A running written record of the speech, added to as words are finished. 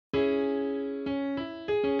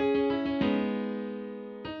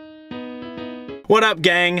What up,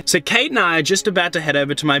 gang? So Kate and I are just about to head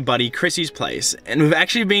over to my buddy Chrissy's place, and we've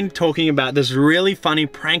actually been talking about this really funny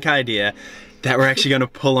prank idea that we're actually going to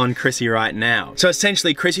pull on Chrissy right now. So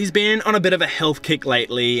essentially, Chrissy's been on a bit of a health kick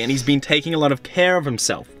lately, and he's been taking a lot of care of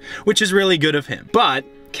himself, which is really good of him. But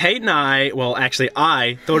Kate and I, well actually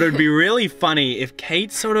I, thought it would be really funny if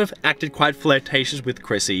Kate sort of acted quite flirtatious with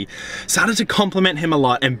Chrissy, started to compliment him a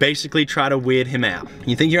lot, and basically try to weird him out.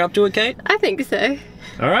 You think you're up to it, Kate? I think so.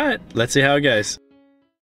 Alright, let's see how it goes.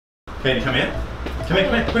 Kate, come here. Come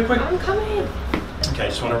here, quick. I'm coming. Okay,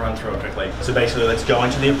 just want to run through it quickly. So basically, let's go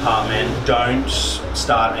into the apartment. Don't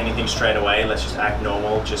start anything straight away. Let's just act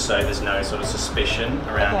normal, just so there's no sort of suspicion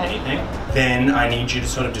around anything. Then I need you to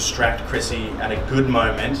sort of distract Chrissy at a good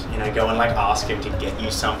moment. You know, go and like ask him to get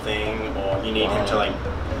you something, or you need him to like,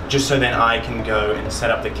 just so then I can go and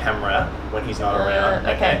set up the camera when he's not around.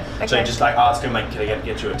 Okay. So just like ask him like, can I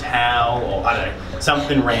get you a towel, or I don't know,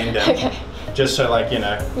 something random. Okay. Just so like, you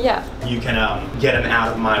know, you can get him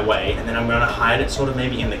out of my way, and then I'm going to hide it sort of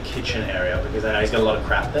maybe in the kitchen area, because I know he's got a lot of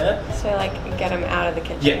crap there. So like get him out of the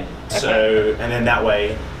kitchen? Yeah, okay. So, and then that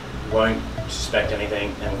way you won't suspect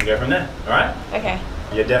anything, and we can go from there, alright? Okay.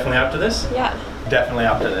 You're definitely up to this? Yeah. Definitely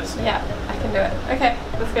up to this? Yeah, I can do it. Okay,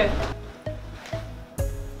 let's go.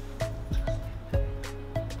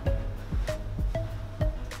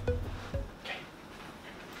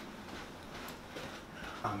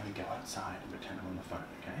 I'm gonna go outside and pretend I'm on the phone,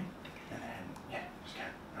 okay? And then, yeah, just go,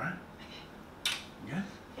 alright? You good?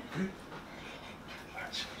 Good?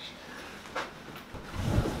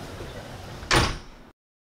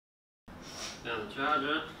 Down the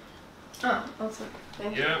charger. Oh, awesome.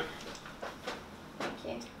 Thank you. Thank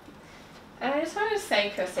you. And I just wanted to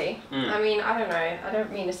say, Chrissy, I mean, I don't know, I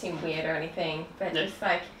don't mean to seem weird or anything, but just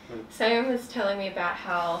like, someone was telling me about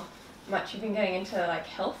how much you've been getting into like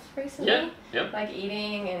health recently, like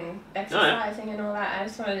eating and exercising and all that. I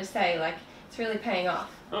just wanted to say, like, it's really paying off.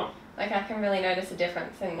 Like, I can really notice a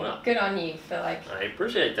difference, and good on you for like, I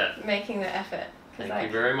appreciate that, making the effort. Thank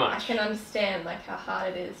you very much. I can understand like how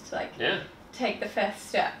hard it is to like take the first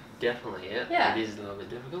step. Definitely, yeah. It is a little bit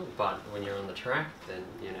difficult, but when you're on the track, then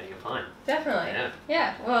you know you're fine. Definitely.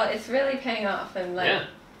 Yeah. Well, it's really paying off, and like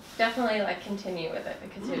definitely like continue with it,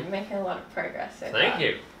 because you're making a lot of progress so far. Thank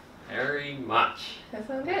you. Very much. That's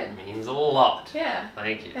all good. It means a lot. Yeah.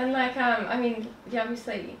 Thank you. And like, I mean, you're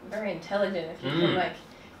obviously very intelligent if you can like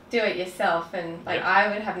do it yourself, and like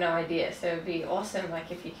I would have no idea, so it'd be awesome like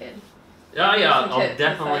if you could. Oh yeah, I'll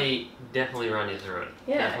definitely run you through it.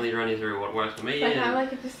 Yeah. Definitely run you through what works for me. Like I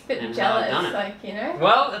like it just a bit jealous, like, you know?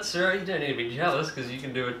 Well, that's right, you don't need to be jealous, because you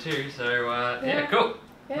can do it too, so yeah, cool.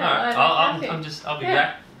 Yeah, alright, I'll be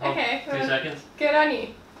back. Okay. 2 seconds. Good on you.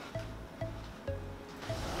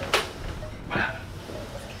 What happened?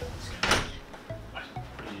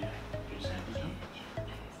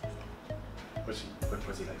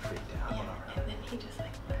 Was he like freaked out? Yeah, and then he just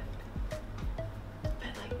like left. But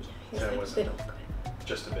like, yeah, he's So like was a bit awkward.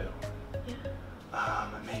 Just a bit awkward. Yeah.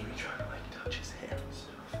 Maybe try to like touch his hair and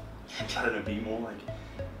stuff. I don't know, be more like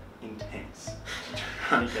intense.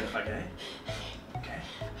 Trying to get it, okay? Okay?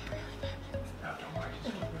 No, don't worry,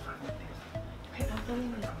 just you're fine. Wait, I'll tell you.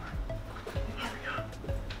 Don't worry. Here we go.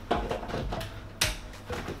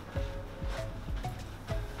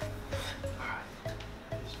 Alright.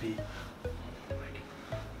 Just be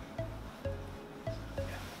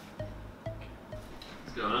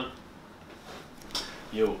What's going on?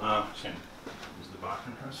 Yo, just gonna use the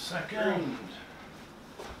bathroom for a second.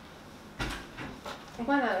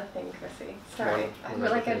 One other thing, Chrissy. Sorry. I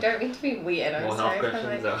feel like I don't mean to be weird. I'm sorry.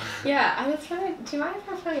 Yeah, I was trying to. Do you mind if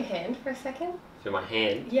I feel your hand for a second? So my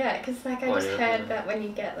hand? Yeah, because like I just heard that when you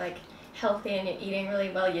get like healthy and you're eating really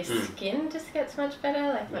well, your skin just gets much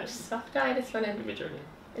better, like much softer. I just wanted. Could be true.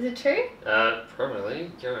 Is it true?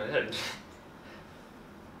 Probably. Go ahead.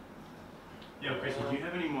 Yo, Chrissy, do you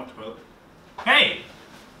have any more toilet? Hey!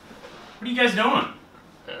 What are you guys doing?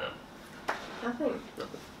 Nothing.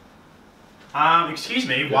 Excuse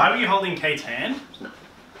me, why were you holding Kate's hand? Nothing.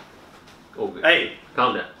 All good. Hey!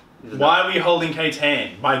 Calm down. Why were you holding Kate's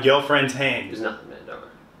hand? My girlfriend's hand. There's nothing, man, don't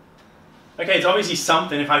worry. Okay, it's obviously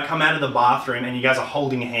something if I come out of the bathroom and you guys are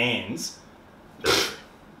holding hands.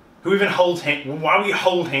 Who even holds hands? Why do we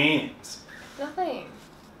hold hands? Nothing.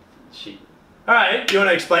 Alright, you want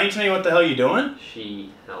to explain to me what the hell you're doing?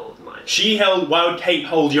 She held my hand. Why would Kate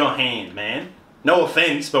hold your hand, man? No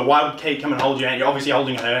offense, but why would Kate come and hold your hand? You're obviously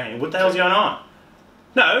holding her hand. What the hell's going on?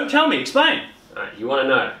 No, tell me, explain. Alright, you want to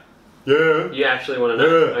know? Yeah. You actually want to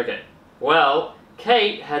know? Yeah. Okay. Well,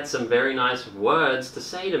 Kate had some very nice words to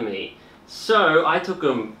say to me. So I took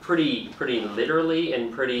them pretty literally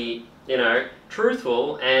and pretty, you know,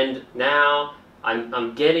 truthful, and now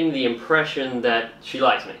I'm getting the impression that she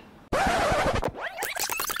likes me.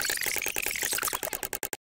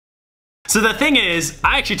 So the thing is,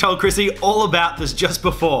 I actually told Chrissy all about this just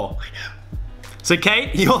before. So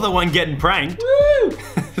Kate, you're the one getting pranked. Woo!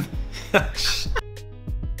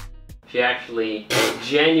 She actually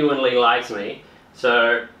genuinely likes me,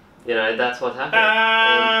 so, you know, that's what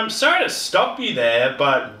happened. Sorry to stop you there,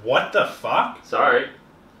 but what the fuck? Sorry.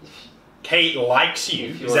 Kate likes you.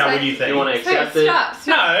 Is that what you think? You want to accept it? Stop.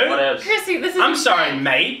 No. Whatever. Chrissy, this is I'm sorry, insane.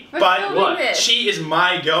 mate, We're but filming this. she is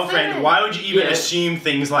my girlfriend. Simon. Why would you even Yeah. assume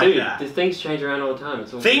things like Dude, that? the things change around all the time.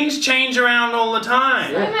 It's all Things change around all the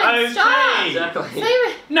time. Simon, Okay. stop. Exactly.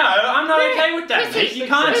 Simon. No, I'm not No, okay with that, Chrissy, mate. You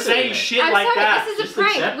can't Chrissy, say shit I'm like sorry, that. this is Just a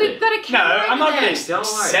prank. accept We've it. got a No, camera I'm not over going there. to Don't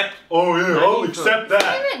worry. accept. Oh yeah, No, I'll you accept can't. that.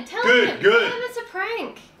 Simon, tell Good, him. good. Tell him it's a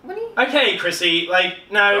prank. What do you... Okay, Chrissy, like,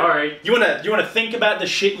 no. Sorry. You wanna think about the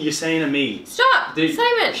shit you're saying to me. Stop! Dude,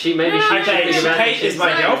 Simon! she maybe No, she no, should Okay, think about Kate the is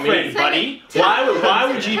my shit girlfriend, Simon, buddy. Simon,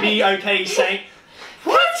 Why would you be okay saying...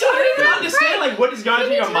 What? I don't even understand, like, what is going Can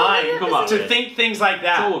through you your tell mind me Come on, to man. think things like It's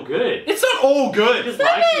that? all good. It's not all good. Just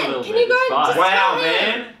likes you a little Can bit. you go It's and fine. just- Wow, tell me.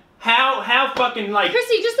 man. How fucking, like...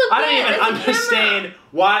 Chrissy, just look I don't there. even There's a understand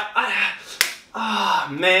why... Oh,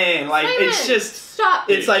 man, like, Simon, it's just... Stop.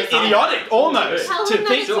 It's like It's all- idiotic, almost, Tell to him that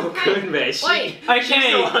think... It's all good, man. She, Wait. Okay,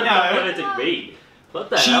 she's the one that no. wanted to be. What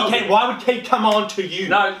the She hell? came, why would Kate come on to you?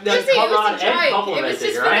 No, Chrissy, it come was on a and joke. It was compliment just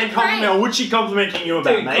it, for right? And compliment, what's she complimenting you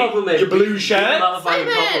about, Dude, mate? compliment. Your blue Big shirt? motherfucking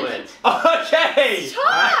Simon. compliment. Okay!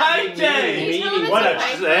 Stop. Okay! Can you tell him it's What a... a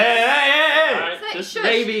prank? Hey! Alright, Say- just shush.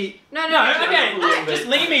 maybe. No, No, no, okay, no. just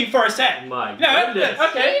leave me for a sec. My No, goodness. Can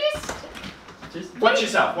okay. you Just Watch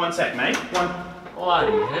yourself, 1 sec, mate.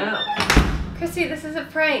 bloody hell. Chrissy, this is a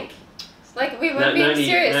prank. Like, we No- weren't being no need-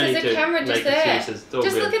 serious. no There's need a to camera just make it there. serious. It's all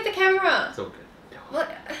Just good. look at the camera. It's all good. What?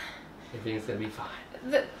 Everything's gonna be fine.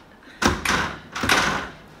 The...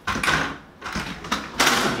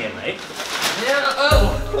 Yeah, mate. Yeah.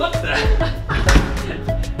 Oh, what the?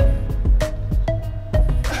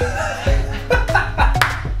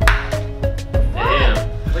 Damn.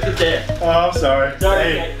 Look at that. Oh, I'm sorry. Sorry.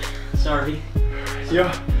 Hey, Kate. Sorry.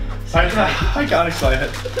 I can't explain it.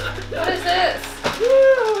 What is this?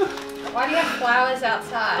 Why do you have flowers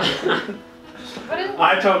outside? What is...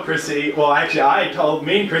 I told Chrissy, well actually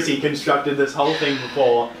me and Chrissy constructed this whole thing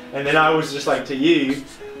before, and then I was just like to you,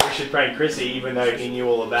 we should prank Chrissy even though he knew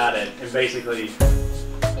all about it, and basically...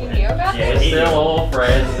 You knew about Yeah, We're this? he still knew. all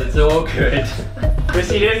friends. It's all good.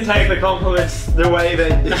 Chrissy didn't take the compliments the way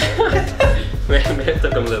that... We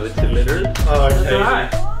took them a little bit too literally. Oh, That's okay.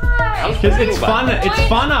 alright. Why? Because it's fun, it's Why is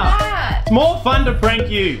funner. that? It's more fun to prank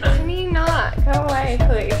you. Can you not? Go away,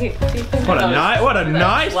 please. You can What a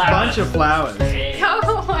nice Flowers. bunch of flowers. Go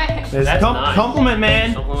away. There's That's nice. compliment,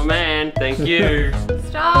 man. Oh man, thank you.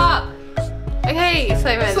 Stop. Okay,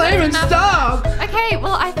 Simon. Simon, that's enough. stop! Okay,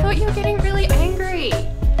 well, I thought you were getting really angry.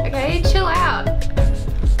 Okay, chill out.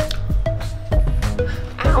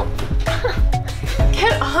 Ow.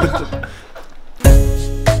 Get off.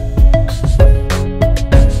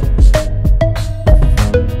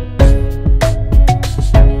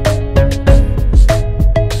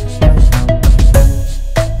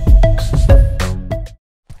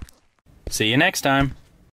 See you next time.